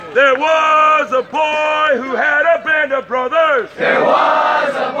There was a boy who had a band of brothers. There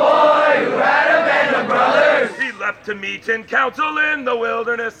was a boy who had a band of brothers. He left to meet in council in the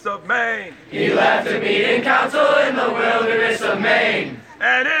wilderness of Maine. He left to meet in council in the wilderness of Maine.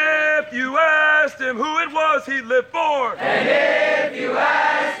 And if you asked him who it was he lived for, And if you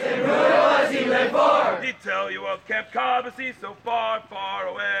asked him who it was he lived for, he'd tell you of Camp Cobbossee so far, far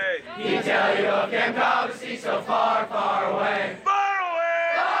away. he'd tell you of Camp Cobbossee so far, far away. Far away!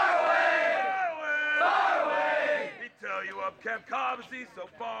 Far away! Far away! Far away! He'd tell you of Camp Cobbossee so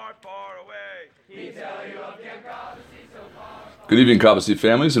far, far away. He'd tell you of Camp Cobbossee so far. Good evening, Cobbossee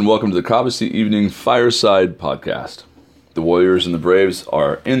families, and welcome to the Cobbossee Evening Fireside Podcast. The Warriors and the Braves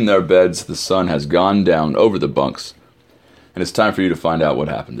are in their beds. The sun has gone down over the bunks, and it's time for you to find out what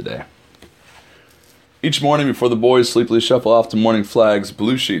happened today. Each morning before the boys sleepily shuffle off to morning flags,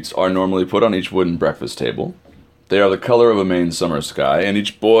 blue sheets are normally put on each wooden breakfast table. They are the color of a Maine summer sky, and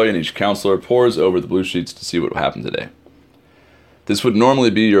each boy and each counselor pores over the blue sheets to see what happened today. This would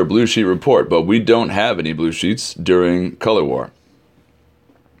normally be your blue sheet report, but we don't have any blue sheets during Color War.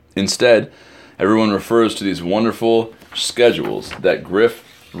 Instead, everyone refers to these wonderful schedules that Griff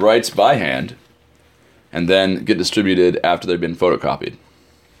writes by hand and then get distributed after they've been photocopied.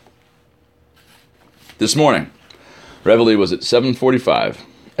 This morning, Reveille was at 7:45.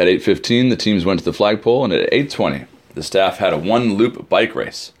 At 8:15, the teams went to the flagpole, and at 8:20, the staff had a one-loop bike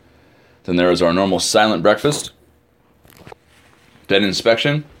race. Then there was our normal silent breakfast, then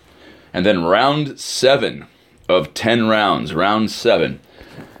inspection, and then round 7 of 10 rounds. Round 7.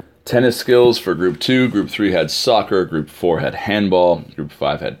 Tennis skills for Group 2, Group 3 had soccer, Group 4 had handball, Group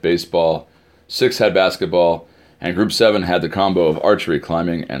 5 had baseball, 6 had basketball, and Group 7 had the combo of archery,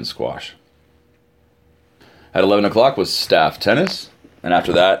 climbing, and squash. At 11 o'clock was staff tennis, and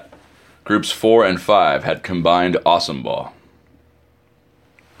after that, Groups 4 and 5 had combined awesome ball.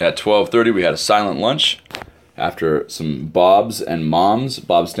 At 12:30, we had a silent lunch after some Bobs and Moms.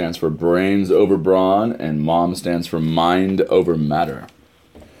 Bob stands for brains over brawn, and Mom stands for mind over matter.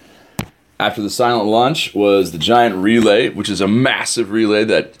 After the silent lunch was the giant relay, which is a massive relay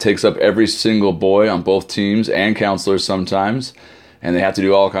that takes up every single boy on both teams and counselors sometimes. And they have to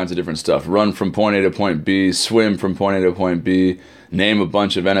do all kinds of different stuff. Run from point A to point B, swim from point A to point B, name a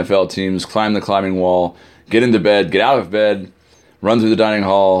bunch of NFL teams, climb the climbing wall, get into bed, get out of bed, run through the dining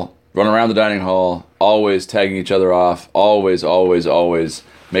hall, run around the dining hall, always tagging each other off, always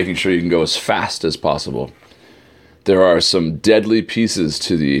making sure you can go as fast as possible. There are some deadly pieces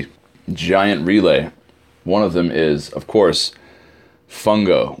to the giant relay. One of them is, of course,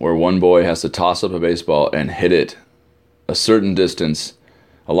 fungo, where one boy has to toss up a baseball and hit it a certain distance,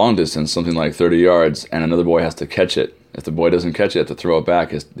 a long distance, something like 30 yards, and another boy has to catch it. If the boy doesn't catch it, to throw it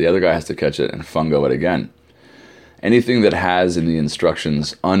back, the other guy has to catch it and fungo it again. Anything that has in the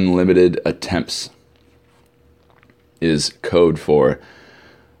instructions unlimited attempts is code for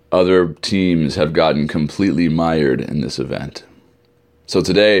other teams have gotten completely mired in this event. So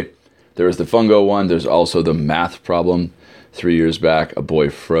today, there is the fungo one. There's also the math problem. 3 years back, a boy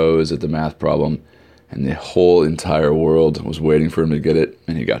froze at the math problem, and the whole entire world was waiting for him to get it,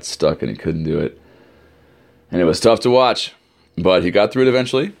 and he got stuck and he couldn't do it. And it was tough to watch, but he got through it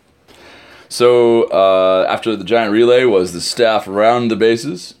eventually. So after the giant relay was the staff round the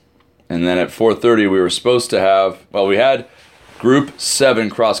bases, and then at 4:30 we were supposed to have, we had Group 7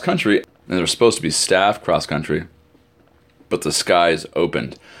 cross country, and there was supposed to be staff cross country, but the skies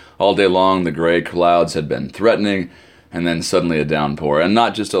opened. All day long, the gray clouds had been threatening, and then suddenly a downpour. And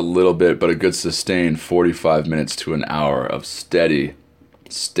not just a little bit, but a good sustained 45 minutes to an hour of steady,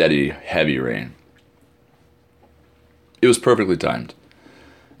 heavy rain. It was perfectly timed.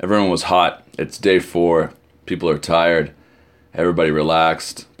 Everyone was hot. It's day 4. People are tired. Everybody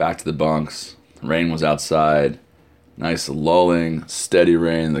relaxed. Back to the bunks. Rain was outside. Nice, lulling, steady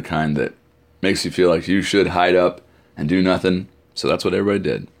rain, the kind that makes you feel like you should hide up and do nothing. So that's what everybody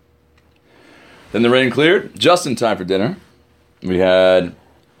did. Then the rain cleared, just in time for dinner. We had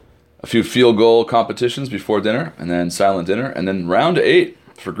a few field goal competitions before dinner, and then silent dinner. And then round 8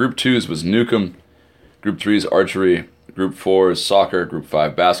 for Group 2's was Newcomb, Group 3's archery, Group 4's soccer, Group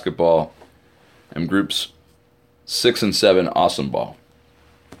 5 basketball, and Groups 6 and 7 awesome ball.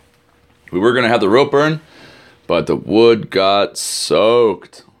 We were going to have the rope burn, but the wood got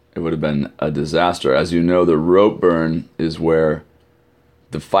soaked. It would have been a disaster. As you know, the rope burn is where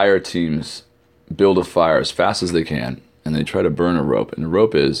the fire teams build a fire as fast as they can, and they try to burn a rope. And the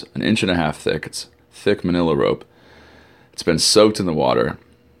rope is 1.5 inches thick. It's thick manila rope. It's been soaked in the water,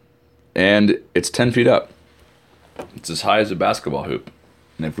 and it's 10 feet up. It's as high as a basketball hoop.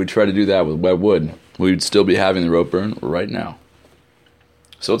 And if we try to do that with wet wood, we'd still be having the rope burn right now.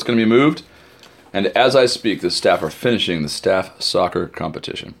 So it's going to be moved. And as I speak, the staff are finishing the staff soccer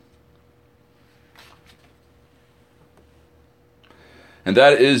competition. And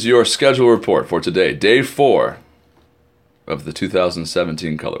that is your schedule report for today, day 4 of the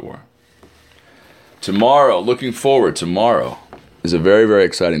 2017 Color War. Tomorrow, looking forward, tomorrow is a very, very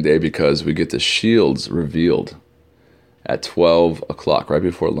exciting day because we get the shields revealed at 12 o'clock, right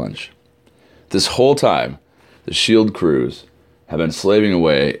before lunch. This whole time, the shield crews have been slaving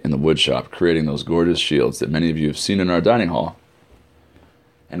away in the wood shop, creating those gorgeous shields that many of you have seen in our dining hall.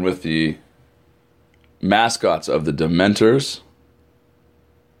 And with the mascots of the Dementors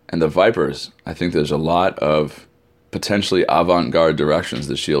and the Vipers, I think there's a lot of potentially avant-garde directions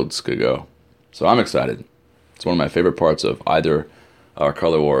the shields could go. So I'm excited. It's one of my favorite parts of either our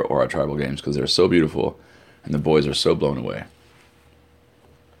Color War or our tribal games because they're so beautiful and the boys are so blown away.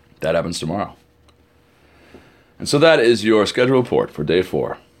 That happens tomorrow. And so that is your schedule report for day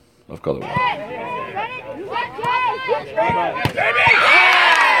 4 of Color War.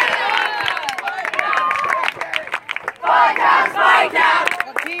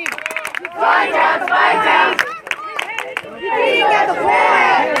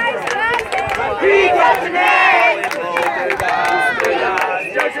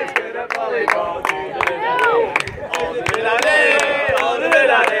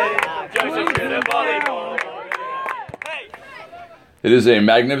 It is a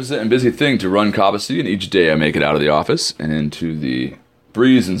magnificent and busy thing to run Cobbossee, and each day I make it out of the office and into the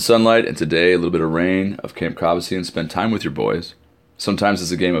breeze and sunlight, and today a little bit of rain of Camp Cobbossee, and spend time with your boys. Sometimes it's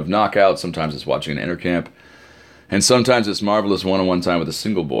a game of knockout, sometimes it's watching an intercamp, and sometimes it's marvelous one-on-one time with a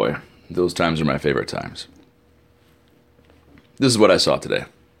single boy. Those times are my favorite times. This is what I saw today.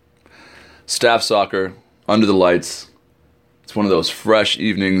 Staff soccer, under the lights. It's one of those fresh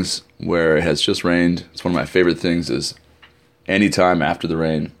evenings where it has just rained. It's one of my favorite things is any time after the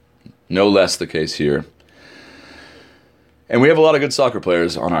rain. No less the case here. And we have a lot of good soccer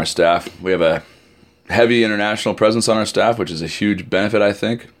players on our staff. We have a heavy international presence on our staff, which is a huge benefit, I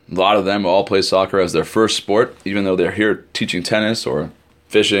think. A lot of them all play soccer as their first sport, even though they're here teaching tennis or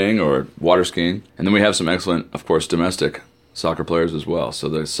fishing or water skiing. And then we have some excellent, of course, domestic soccer players as well. So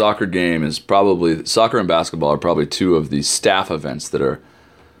the soccer game is probably, soccer and basketball are probably 2 of the staff events that are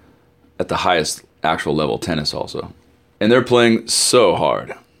at the highest actual level, tennis also. And they're playing so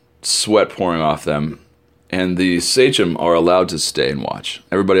hard, sweat pouring off them. And the Sachem are allowed to stay and watch.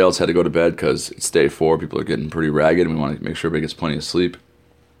 Everybody else had to go to bed because it's day 4. People are getting pretty ragged, and we want to make sure everybody gets plenty of sleep.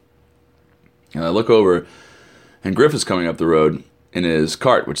 And I look over, and Griff is coming up the road in his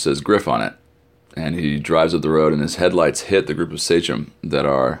cart, which says Griff on it. And he drives up the road, and his headlights hit the group of Sachem that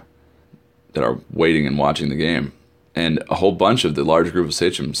are waiting and watching the game. And a whole bunch of the large group of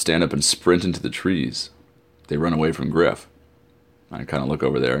Sachem stand up and sprint into the trees. They run away from Griff. I kind of look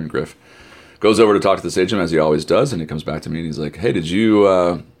over there, and Griff goes over to talk to the Sachem, as he always does, and he comes back to me, and he's like, hey, did you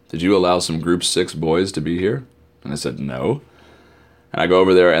allow some Group 6 boys to be here? And I said, no. And I go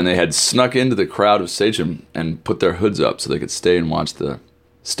over there, and they had snuck into the crowd of Sachem and put their hoods up so they could stay and watch the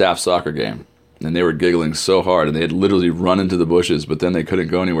staff soccer game. And they were giggling so hard, and they had literally run into the bushes, but then they couldn't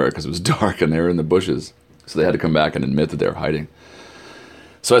go anywhere because it was dark, and they were in the bushes. So they had to come back and admit that they were hiding.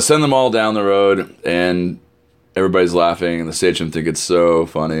 So I send them all down the road, and everybody's laughing, and the Sachem think it's so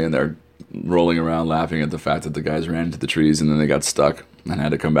funny, and they're rolling around laughing at the fact that the guys ran into the trees and then they got stuck and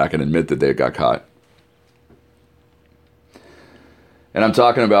had to come back and admit that they got caught. And I'm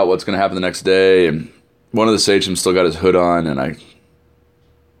talking about what's going to happen the next day, and one of the Sachems still got his hood on, and I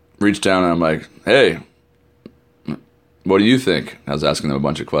reached down and I'm like, hey, what do you think? I was asking them a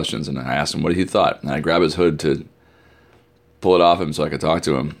bunch of questions, and I asked him what he thought, and I grab his hood to pull it off him so I could talk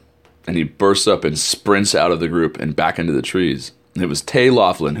to him, and he bursts up and sprints out of the group and back into the trees. And it was Tay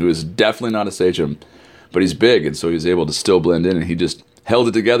Laughlin, who is definitely not a Sachem, but he's big, and so he's able to still blend in, and he just held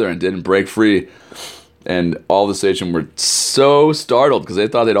it together and didn't break free. And all the Sachem were so startled because they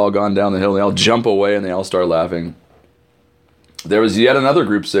thought they'd all gone down the hill, and they all jump away, and they all start laughing. There was yet another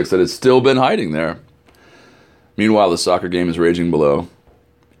Group 6 that had still been hiding there. Meanwhile, the soccer game is raging below.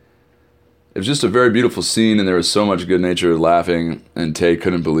 It was just a very beautiful scene, and there was so much good nature laughing, and Tay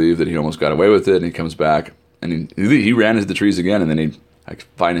couldn't believe that he almost got away with it, and he comes back. And he ran into the trees again, and then I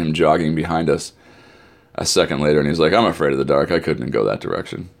find him jogging behind us a second later, and he's like, I'm afraid of the dark. I couldn't go that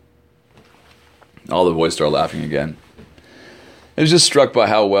direction. All the boys start laughing again. I was just struck by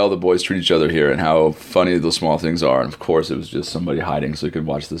how well the boys treat each other here and how funny those small things are. And of course, it was just somebody hiding so he could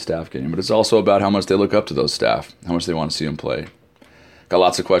watch the staff game. But it's also about how much they look up to those staff, how much they want to see them play. Got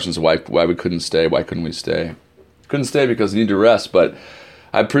lots of questions why we couldn't stay, why couldn't we stay? Couldn't stay because we need to rest, but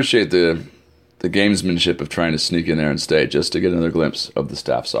I appreciate the the gamesmanship of trying to sneak in there and stay just to get another glimpse of the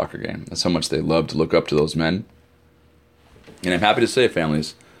staff soccer game. That's how much they love to look up to those men. And I'm happy to say,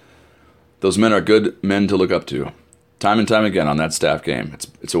 families, those men are good men to look up to. Time and time again on that staff game.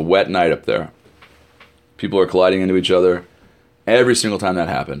 It's a wet night up there. People are colliding into each other. Every single time that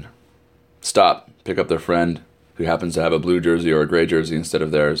happened, stop, pick up their friend who happens to have a blue jersey or a gray jersey instead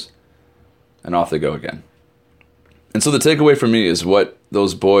of theirs, and off they go again. And so the takeaway for me is what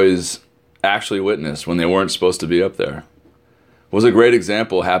those boys actually witnessed when they weren't supposed to be up there was a great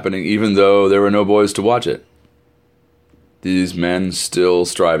example happening even though there were no boys to watch it. These men still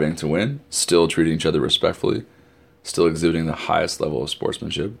striving to win, still treating each other respectfully, still exhibiting the highest level of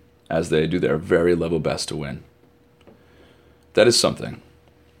sportsmanship as they do their very level best to win. That is something.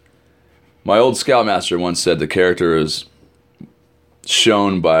 My old scoutmaster once said the character is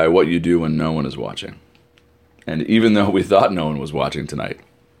shown by what you do when no one is watching. And even though we thought no one was watching tonight,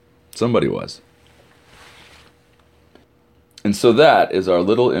 somebody was. And so that is our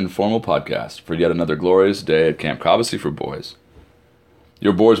little informal podcast for yet another glorious day at Camp Cobbossee for boys.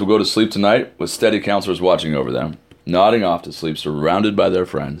 Your boys will go to sleep tonight with steady counselors watching over them, nodding off to sleep surrounded by their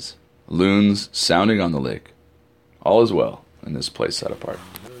friends, loons sounding on the lake. All is well in this place set apart.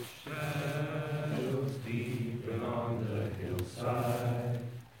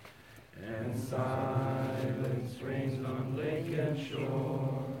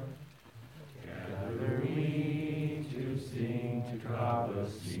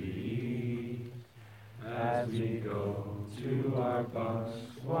 Cobbossee, as we go to our bunks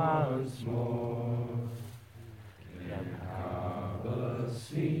once more. Dear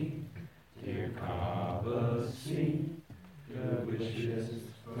Cobbossee, dear Cobbossee, good wishes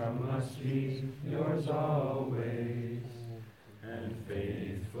from us be yours always, and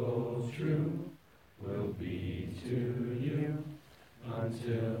faithful true will be to you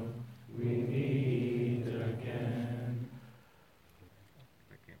until we meet again.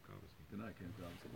 Good night, Camp Cobbossee.